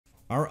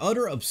Our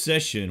utter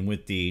obsession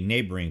with the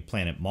neighboring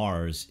planet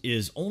Mars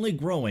is only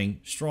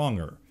growing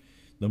stronger.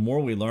 The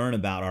more we learn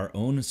about our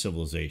own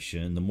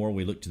civilization, the more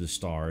we look to the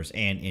stars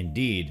and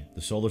indeed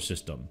the solar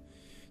system,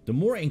 the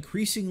more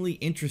increasingly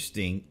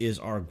interesting is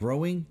our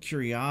growing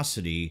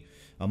curiosity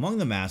among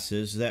the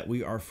masses that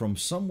we are from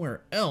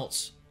somewhere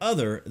else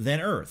other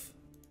than Earth.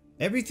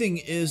 Everything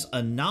is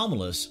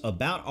anomalous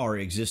about our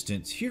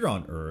existence here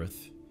on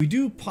Earth. We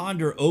do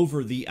ponder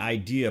over the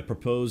idea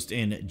proposed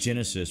in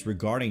Genesis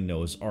regarding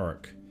Noah's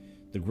Ark.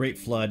 The Great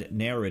Flood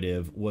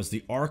narrative was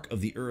the ark of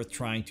the earth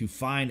trying to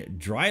find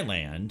dry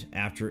land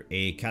after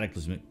a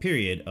cataclysmic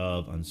period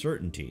of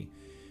uncertainty.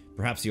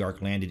 Perhaps the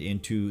ark landed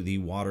into the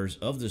waters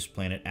of this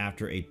planet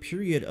after a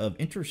period of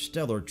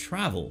interstellar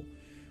travel.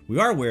 We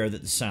are aware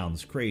that this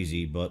sounds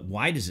crazy, but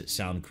why does it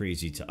sound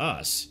crazy to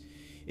us?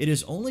 It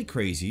is only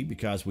crazy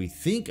because we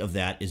think of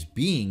that as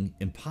being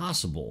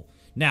impossible.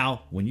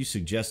 Now, when you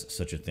suggest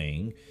such a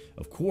thing,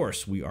 of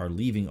course we are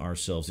leaving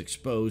ourselves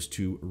exposed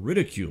to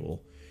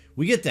ridicule.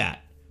 We get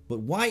that,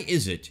 but why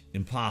is it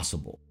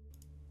impossible?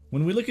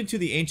 When we look into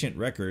the ancient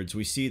records,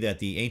 we see that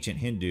the ancient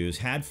Hindus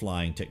had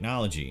flying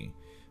technology.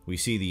 We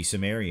see the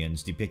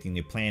Sumerians depicting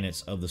the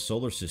planets of the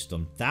solar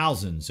system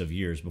thousands of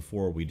years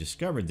before we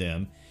discovered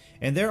them,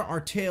 and there are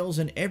tales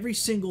in every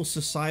single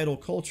societal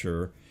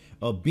culture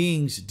of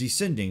beings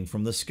descending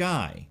from the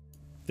sky.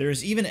 There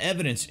is even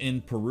evidence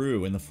in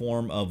Peru in the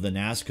form of the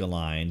Nazca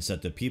lines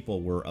that the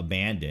people were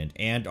abandoned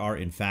and are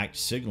in fact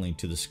signaling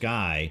to the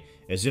sky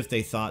as if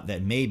they thought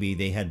that maybe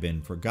they had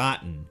been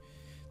forgotten.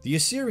 The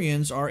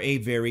Assyrians are a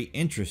very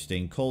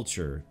interesting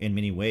culture. In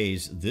many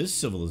ways, this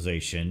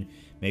civilization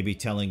may be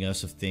telling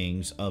us of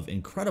things of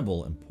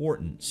incredible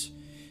importance.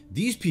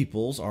 These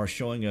peoples are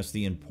showing us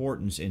the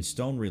importance in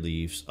stone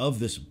reliefs of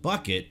this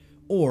bucket,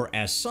 or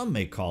as some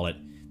may call it,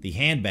 the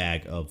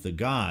handbag of the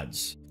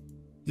gods.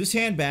 This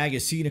handbag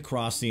is seen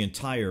across the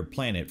entire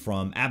planet,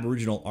 from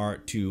Aboriginal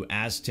art to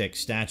Aztec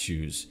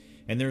statues,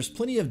 and there's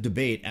plenty of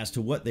debate as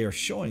to what they are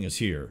showing us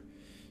here.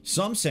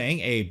 Some saying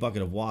a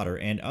bucket of water,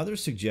 and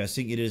others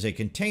suggesting it is a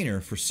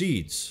container for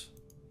seeds.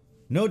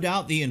 No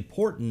doubt the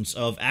importance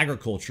of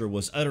agriculture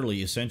was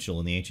utterly essential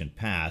in the ancient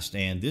past,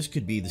 and this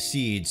could be the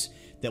seeds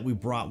that we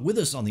brought with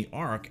us on the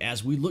Ark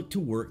as we look to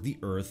work the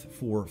earth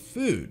for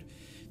food.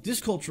 This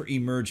culture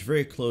emerged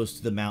very close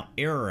to the Mount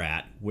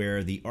Ararat,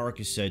 where the Ark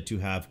is said to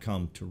have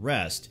come to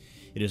rest.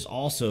 It is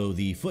also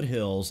the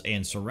foothills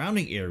and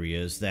surrounding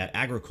areas that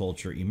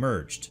agriculture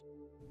emerged.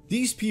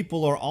 These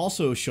people are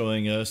also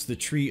showing us the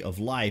tree of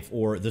life,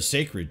 or the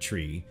sacred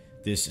tree.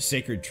 This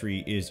sacred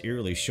tree is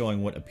eerily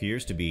showing what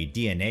appears to be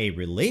DNA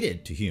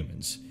related to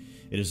humans.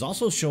 It is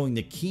also showing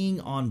the king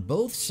on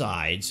both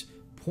sides,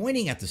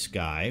 pointing at the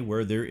sky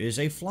where there is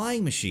a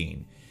flying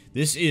machine.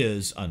 This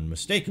is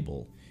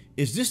unmistakable.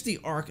 Is this the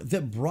ark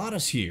that brought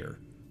us here?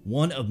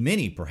 One of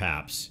many,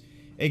 perhaps.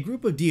 A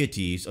group of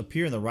deities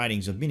appear in the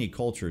writings of many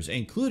cultures,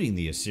 including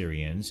the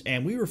Assyrians,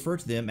 and we refer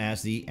to them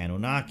as the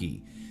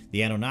Anunnaki.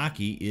 The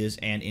Anunnaki is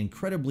an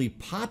incredibly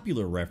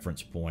popular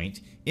reference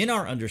point in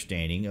our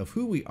understanding of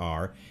who we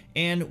are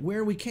and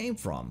where we came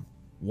from.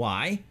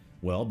 Why?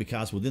 Well,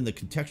 because within the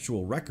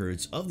contextual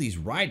records of these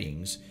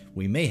writings,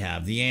 we may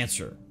have the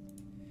answer.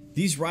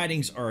 These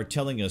writings are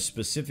telling us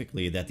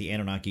specifically that the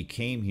Anunnaki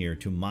came here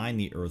to mine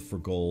the earth for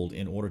gold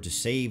in order to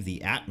save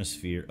the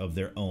atmosphere of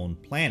their own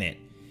planet.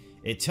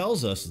 It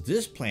tells us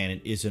this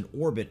planet is in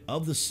orbit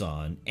of the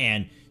sun,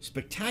 and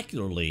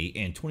spectacularly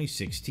in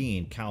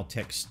 2016,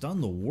 Caltech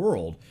stunned the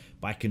world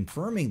by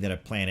confirming that a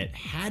planet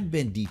had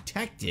been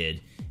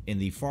detected in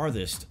the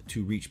farthest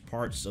to reach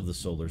parts of the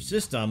solar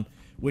system,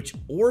 which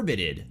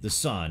orbited the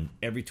sun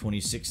every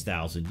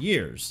 26,000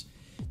 years.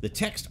 The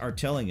texts are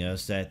telling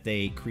us that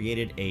they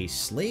created a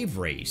slave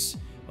race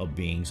of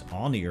beings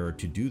on the earth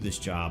to do this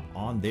job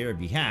on their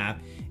behalf,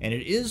 and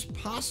it is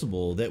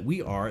possible that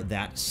we are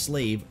that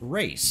slave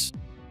race.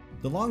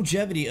 The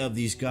longevity of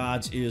these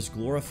gods is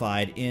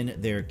glorified in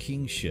their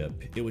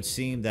kingship. It would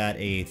seem that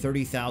a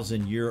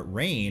 30,000-year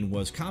reign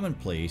was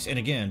commonplace, and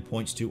again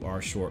points to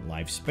our short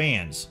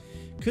lifespans.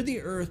 Could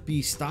the earth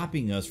be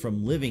stopping us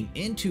from living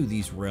into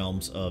these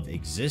realms of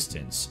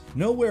existence?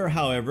 Nowhere,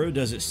 however,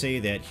 does it say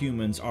that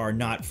humans are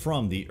not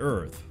from the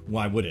earth.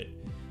 Why would it?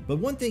 But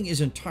one thing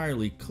is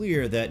entirely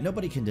clear that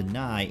nobody can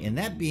deny, and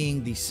that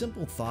being the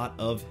simple thought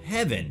of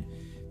heaven.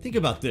 Think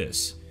about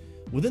this.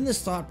 Within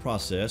this thought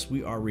process,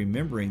 we are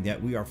remembering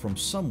that we are from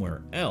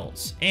somewhere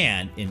else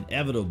and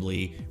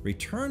inevitably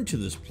return to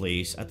this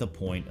place at the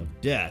point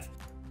of death.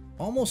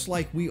 Almost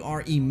like we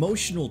are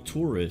emotional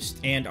tourists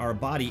and our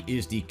body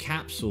is the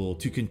capsule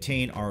to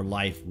contain our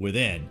life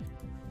within.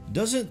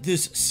 Doesn't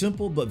this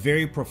simple but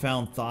very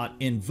profound thought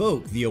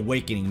invoke the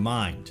awakening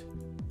mind?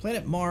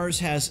 Planet Mars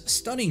has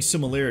stunning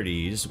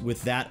similarities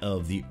with that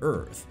of the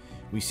Earth.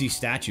 We see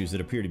statues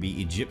that appear to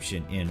be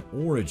Egyptian in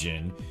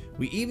origin.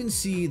 We even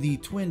see the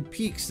twin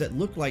peaks that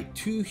look like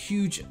two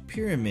huge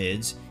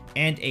pyramids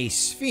and a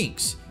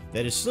sphinx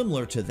that is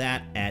similar to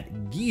that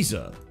at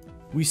Giza.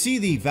 We see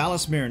the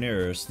Valles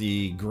Marineris,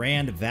 the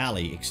Grand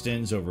Valley,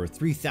 extends over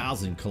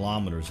 3,000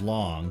 kilometers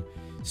long.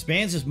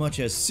 spans as much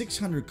as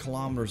 600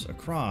 kilometers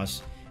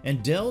across,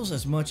 and delves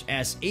as much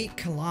as 8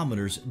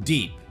 kilometers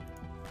deep.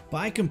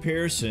 By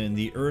comparison,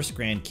 the Earth's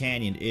Grand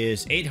Canyon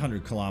is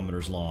 800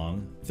 kilometers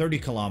long, 30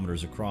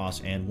 kilometers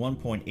across, and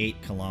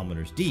 1.8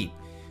 kilometers deep.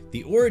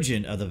 The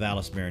origin of the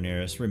Valles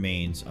Marineris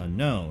remains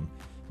unknown,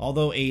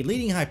 although a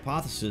leading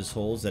hypothesis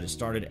holds that it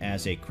started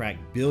as a crack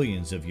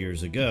billions of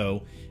years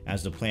ago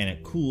as the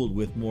planet cooled,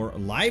 with more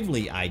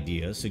lively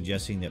ideas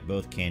suggesting that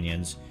both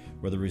canyons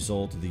were the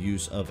result of the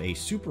use of a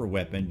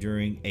superweapon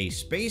during a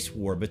space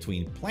war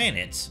between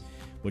planets,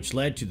 which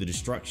led to the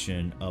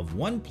destruction of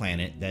one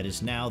planet that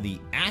is now the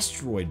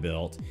asteroid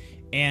belt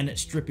and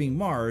stripping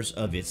Mars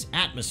of its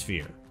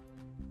atmosphere.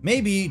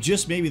 Maybe,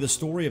 just maybe, the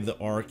story of the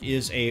Ark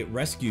is a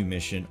rescue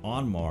mission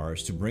on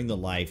Mars to bring the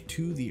life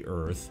to the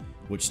Earth,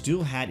 which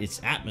still had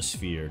its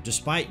atmosphere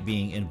despite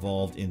being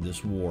involved in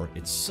this war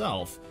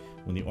itself.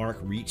 When the Ark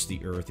reached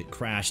the Earth, it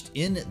crashed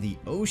in the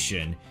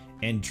ocean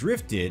and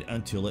drifted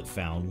until it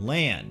found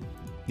land.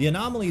 The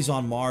anomalies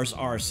on Mars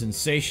are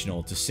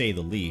sensational, to say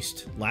the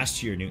least.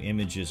 Last year, new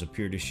images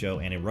appeared to show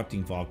an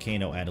erupting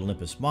volcano at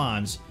Olympus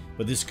Mons,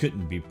 but this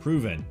couldn't be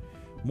proven.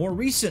 More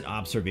recent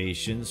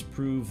observations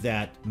prove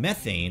that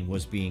methane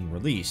was being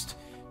released.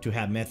 To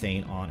have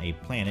methane on a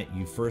planet,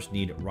 you first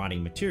need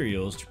rotting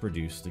materials to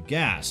produce the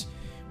gas.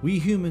 We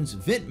humans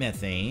vent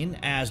methane,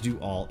 as do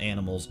all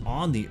animals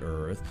on the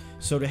Earth,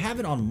 so to have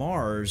it on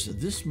Mars,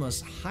 this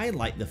must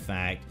highlight the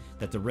fact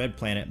that the red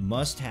planet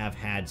must have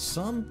had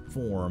some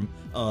form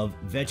of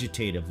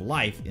vegetative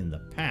life in the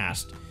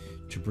past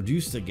to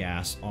produce the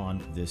gas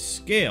on this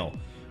scale.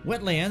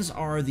 Wetlands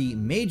are the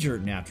major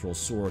natural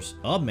source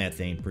of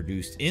methane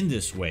produced in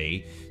this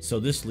way, so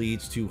this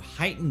leads to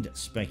heightened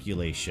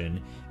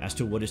speculation as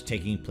to what is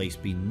taking place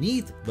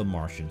beneath the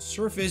Martian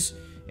surface,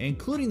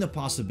 including the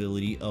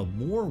possibility of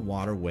more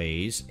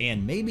waterways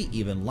and maybe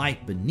even life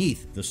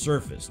beneath the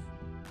surface.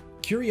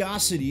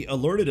 Curiosity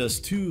alerted us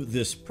to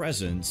this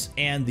presence,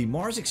 and the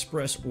Mars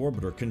Express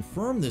orbiter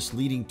confirmed this,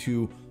 leading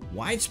to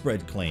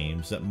widespread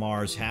claims that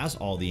Mars has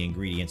all the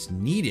ingredients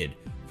needed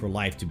for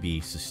life to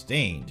be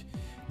sustained.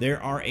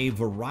 There are a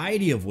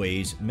variety of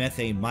ways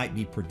methane might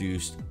be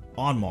produced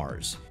on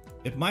Mars.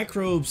 If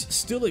microbes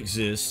still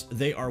exist,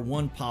 they are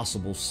one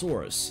possible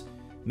source.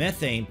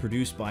 Methane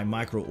produced by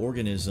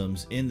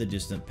microorganisms in the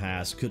distant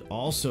past could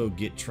also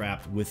get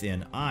trapped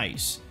within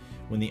ice.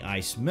 When the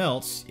ice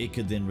melts, it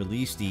could then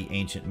release the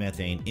ancient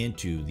methane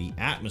into the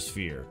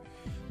atmosphere.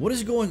 What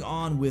is going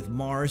on with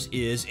Mars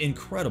is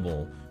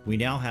incredible. We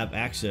now have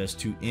access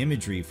to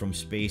imagery from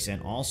space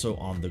and also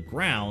on the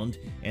ground,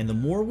 and the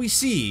more we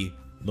see,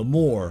 the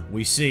more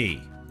we see.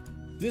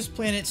 This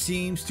planet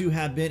seems to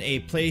have been a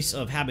place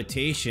of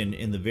habitation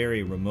in the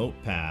very remote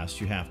past.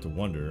 You have to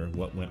wonder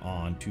what went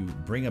on to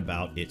bring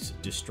about its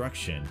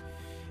destruction.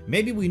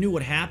 Maybe we knew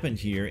what happened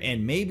here,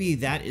 and maybe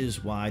that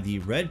is why the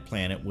red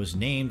planet was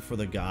named for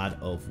the god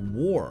of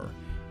war.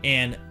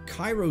 And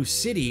Cairo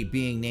City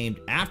being named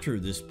after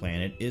this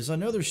planet is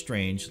another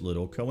strange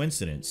little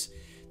coincidence.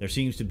 There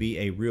seems to be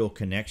a real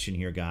connection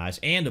here, guys,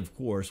 and of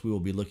course we will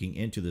be looking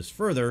into this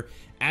further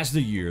as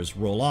the years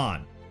roll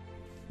on.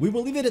 We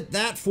will leave it at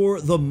that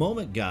for the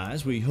moment,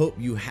 guys. We hope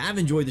you have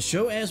enjoyed the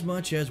show as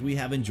much as we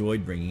have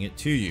enjoyed bringing it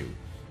to you.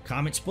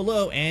 Comments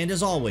below, and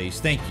as always,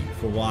 thank you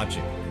for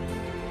watching.